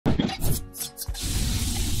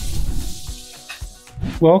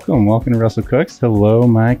welcome to Russell Cooks. Hello,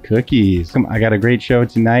 my cookies. I got a great show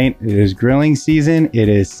tonight. It is grilling season. It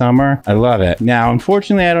is summer. I love it. Now,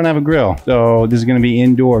 unfortunately, I don't have a grill, so this is going to be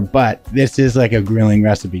indoor, but this is like a grilling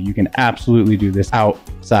recipe. You can absolutely do this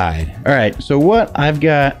outside. All right, so what I've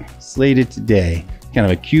got slated today, kind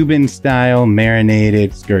of a Cuban style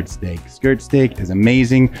marinated skirt steak. Skirt steak is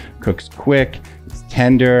amazing, cooks quick, it's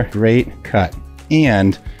tender, great cut,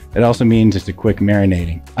 and it also means it's a quick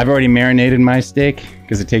marinating. I've already marinated my steak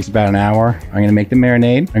because it takes about an hour. I'm gonna make the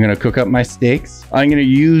marinade. I'm gonna cook up my steaks. I'm gonna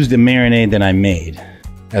use the marinade that I made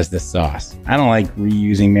as the sauce. I don't like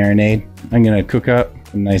reusing marinade. I'm gonna cook up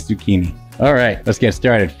some nice zucchini. All right, let's get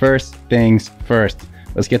started. First things first,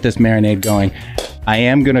 let's get this marinade going. I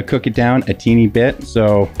am gonna cook it down a teeny bit,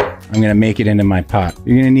 so I'm gonna make it into my pot.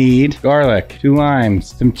 You're gonna need garlic, 2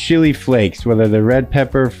 limes, some chili flakes, whether they're red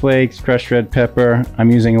pepper flakes, crushed red pepper. I'm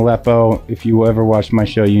using Aleppo. If you ever watched my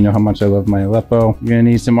show, you know how much I love my Aleppo. You're gonna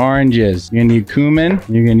need some oranges. You're gonna need cumin.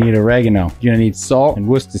 You're gonna need oregano. You're gonna need salt and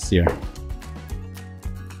Worcestershire.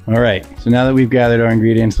 All right, so now that we've gathered our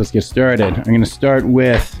ingredients, let's get started. I'm gonna start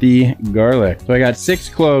with the garlic. So I got 6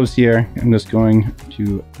 cloves here. I'm just going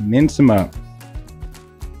to mince them up.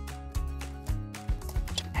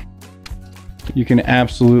 You can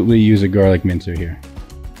absolutely use a garlic mincer here.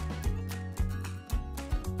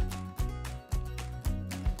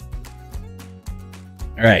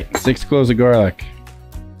 All right, 6 cloves of garlic.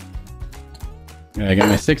 I got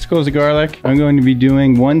my 6 cloves of garlic. I'm going to be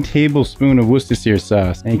doing 1 tablespoon of Worcestershire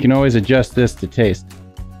sauce, and you can always adjust this to taste.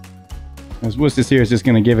 This Worcestershire is just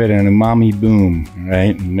going to give it an umami boom,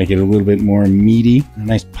 right, and make it a little bit more meaty, a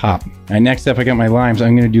nice pop. All right, next up, I got my limes.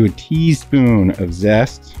 I'm going to do a teaspoon of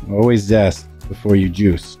zest, always zest before you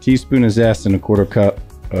juice. Teaspoon of zest and a 1/4 cup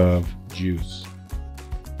of juice.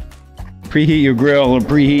 Preheat your grill or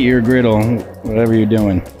preheat your griddle, whatever you're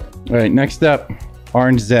doing. All right, next up,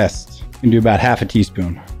 orange zest. You can do about 1/2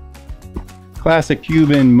 teaspoon. Classic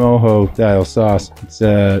Cuban Mojo style sauce. It's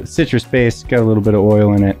citrus based, got a little bit of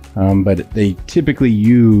oil in it, but they typically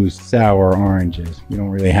use sour oranges. We don't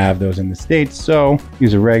really have those in the States, so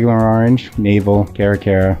use a regular orange, navel,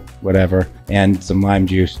 cara, whatever, and some lime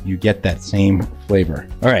juice. You get that same flavor.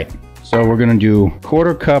 All right, so we're gonna do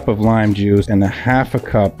 1/4 cup of lime juice and 1/2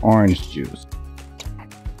 cup orange juice.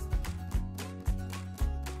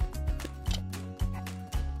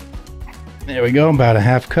 There we go, about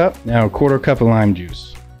 1/2 cup. Now 1/4 cup of lime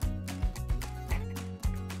juice.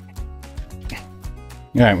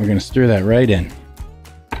 All right, we're gonna stir that right in.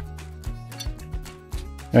 All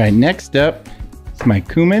right, next up is my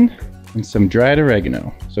cumin and some dried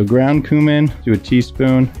oregano. So ground cumin, do a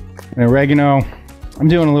teaspoon, and oregano. I'm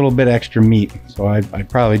doing a little bit extra meat, so I'd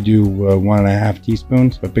probably do 1.5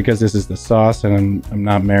 teaspoons, but because this is the sauce and I'm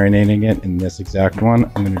not marinating it in this exact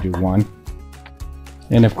one, I'm gonna do 1.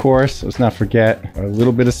 And of course, let's not forget a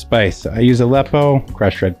little bit of spice. I use Aleppo,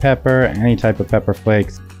 crushed red pepper, any type of pepper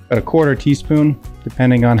flakes. About a 1/4 teaspoon,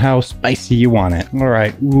 depending on how spicy you want it. All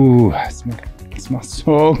right, ooh, it smells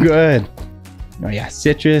so good. Oh yeah,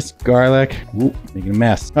 citrus, garlic, ooh, making a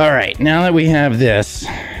mess. All right, now that we have this,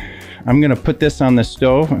 I'm gonna put this on the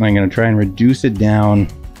stove and I'm gonna try and reduce it down,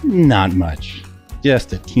 not much,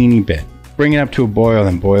 just a teeny bit. Bring it up to a boil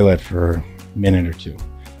and boil it for a minute or 2.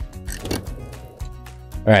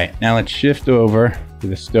 All right, now let's shift over to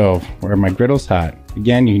the stove where my griddle's hot.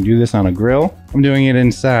 Again, you can do this on a grill. I'm doing it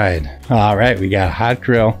inside. All right, we got a hot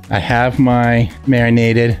grill. I have my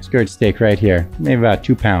marinated skirt steak right here, maybe about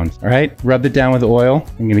 2 pounds. All right, rubbed it down with oil.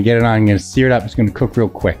 I'm gonna get it on, I'm gonna sear it up. It's gonna cook real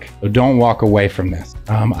quick. So don't walk away from this.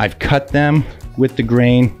 I've cut them with the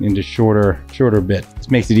grain into shorter bits.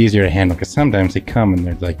 This makes it easier to handle because sometimes they come and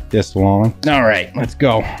they're like this long. All right, let's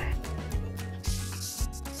go.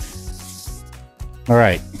 All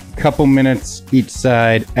right, couple minutes each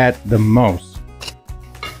side at the most.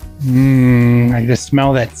 I just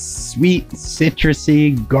smell that sweet,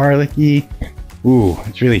 citrusy, garlicky. Ooh,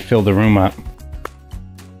 it's really filled the room up.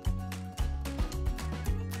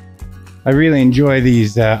 I really enjoy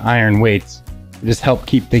these iron weights. They just help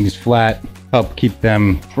keep things flat, help keep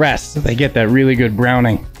them pressed so they get that really good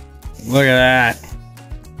browning. Look at that.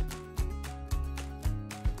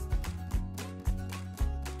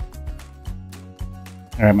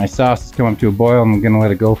 All right, my sauce is coming to a boil. I'm gonna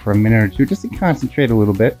let it go for a minute or 2 just to concentrate a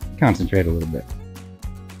little bit.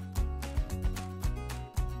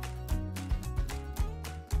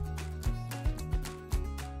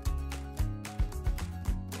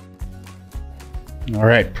 All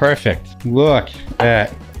right, perfect. Look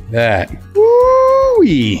at that.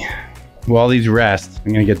 Woo-wee. While these rest,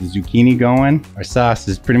 I'm gonna get the zucchini going. Our sauce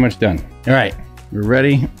is pretty much done. All right, we're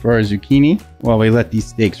ready for our zucchini while we let these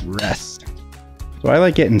steaks rest. So I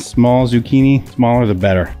like getting small zucchini. Smaller the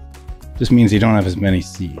better. Just means you don't have as many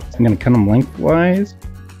seeds. I'm gonna cut them lengthwise.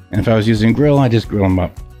 And if I was using a grill, I just grill them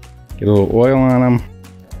up. Get a little oil on them.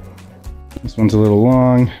 This one's a little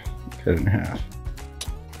long. Cut it in half.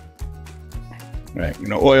 All right,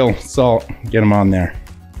 oil, salt, get them on there.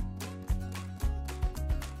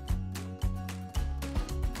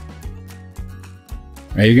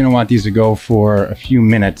 All right, you're gonna want these to go for a few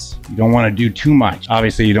minutes. You don't wanna do too much.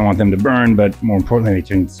 Obviously, you don't want them to burn, but more importantly, they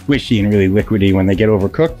turn squishy and really liquidy when they get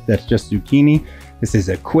overcooked. That's just zucchini. This is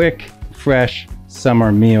a quick, fresh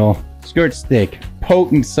summer meal. Skirt steak,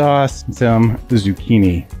 potent sauce, and some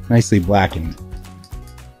zucchini, nicely blackened.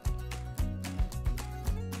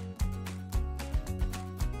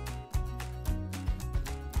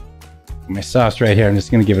 My sauce right here, I'm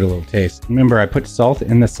just gonna give it a little taste. Remember, I put salt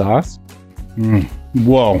in the sauce.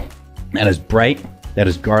 Whoa, that is bright, that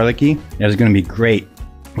is garlicky, that is gonna be great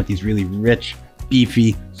with these really rich,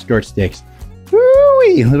 beefy skirt steaks.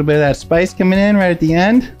 Woo-wee, a little bit of that spice coming in right at the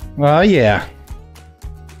end. Oh yeah.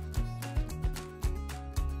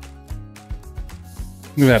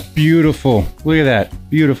 Look at that beautiful,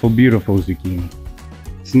 beautiful zucchini.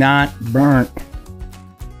 It's not burnt.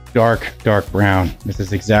 Dark brown. This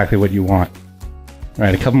is exactly what you want. All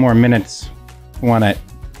right, a couple more minutes. We want it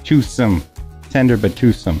toothsome, tender but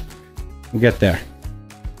toothsome. We'll get there.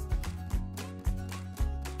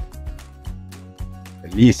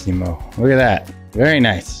 Bellissimo. Look at that. Very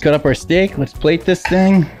nice. Cut up our steak. Let's plate this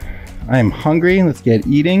thing. I am hungry. Let's get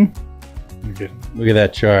eating. Look at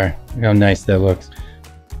that char. Look how nice that looks.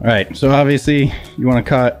 All right, so obviously you want to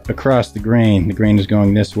cut across the grain. The grain is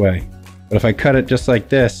going this way. But if I cut it just like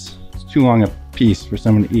this, it's too long a piece for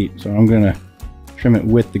someone to eat. So I'm gonna trim it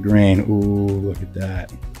with the grain. Ooh, look at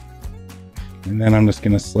that. And then I'm just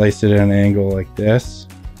gonna slice it at an angle like this.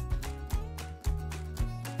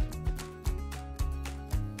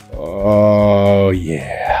 Oh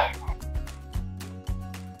yeah.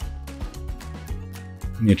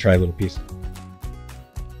 Let me try a little piece.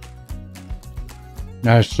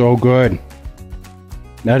 That is so good.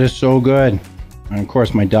 That is so good. And of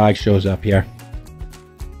course my dog shows up here.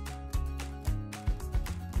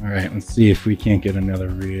 All right, let's see if we can't get another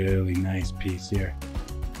really nice piece here.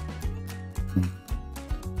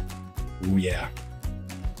 Oh yeah.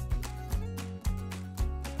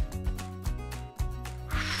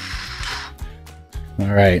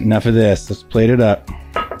 All right, enough of this. Let's plate it up.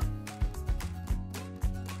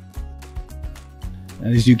 Now,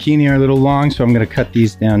 these zucchini are a little long, so I'm gonna cut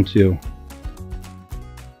these down too.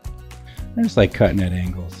 I just like cutting at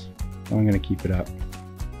angles, so I'm gonna keep it up.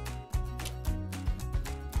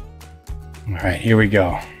 All right, here we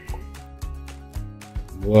go.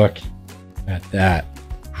 Look at that.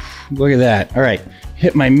 Look at that. All right,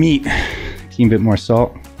 hit my meat. Team bit more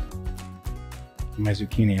salt. My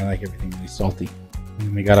zucchini, I like everything really salty.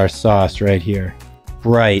 And we got our sauce right here.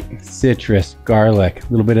 Bright, citrus, garlic, a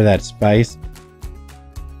little bit of that spice.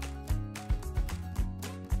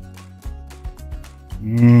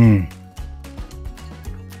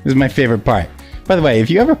 This is my favorite part. By the way, if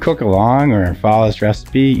you ever cook along or follow this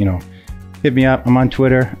recipe, hit me up. I'm on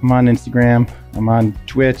Twitter, I'm on Instagram, I'm on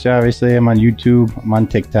Twitch, obviously, I'm on YouTube, I'm on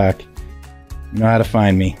TikTok. You know how to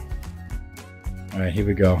find me. All right, here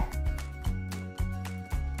we go.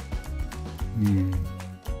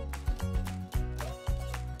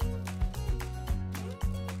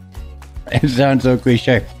 It sounds so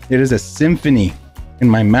cliche. It is a symphony in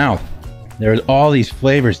my mouth. There's all these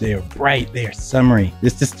flavors. They are bright. They are summery.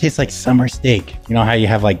 This just tastes like summer steak. You know how you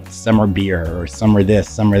have like summer beer or summer this,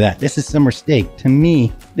 summer that. This is summer steak. To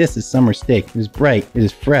me, this is summer steak. It is bright. It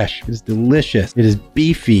is fresh. It is delicious. It is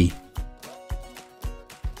beefy.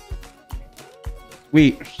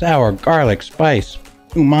 Sweet, sour, garlic, spice,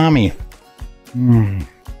 umami.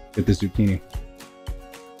 Get the zucchini.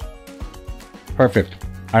 Perfect.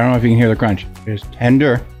 I don't know if you can hear the crunch. It is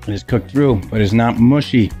tender. It is cooked through, but it's not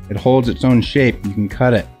mushy. It holds its own shape. You can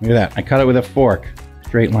cut it. Look at that. I cut it with a fork.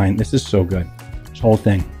 Straight line. This is so good. This whole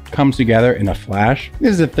thing comes together in a flash.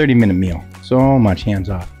 This is a 30-minute meal. So much hands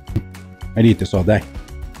off. I'd eat this all day.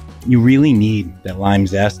 You really need that lime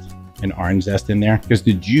zest and orange zest in there because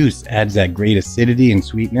the juice adds that great acidity and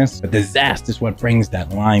sweetness, but the zest is what brings that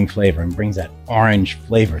lime flavor and brings that orange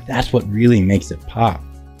flavor. That's what really makes it pop.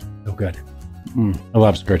 So good. I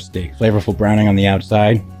love skirt steak. Flavorful browning on the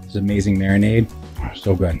outside. This amazing marinade. Oh,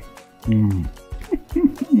 so good.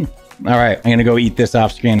 All right, I'm gonna go eat this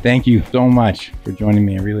off screen. Thank you so much for joining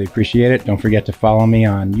me. I really appreciate it. Don't forget to follow me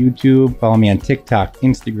on YouTube. Follow me on TikTok,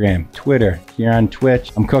 Instagram, Twitter, here on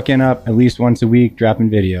Twitch. I'm cooking up at least once a week, dropping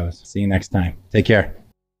videos. See you next time. Take care.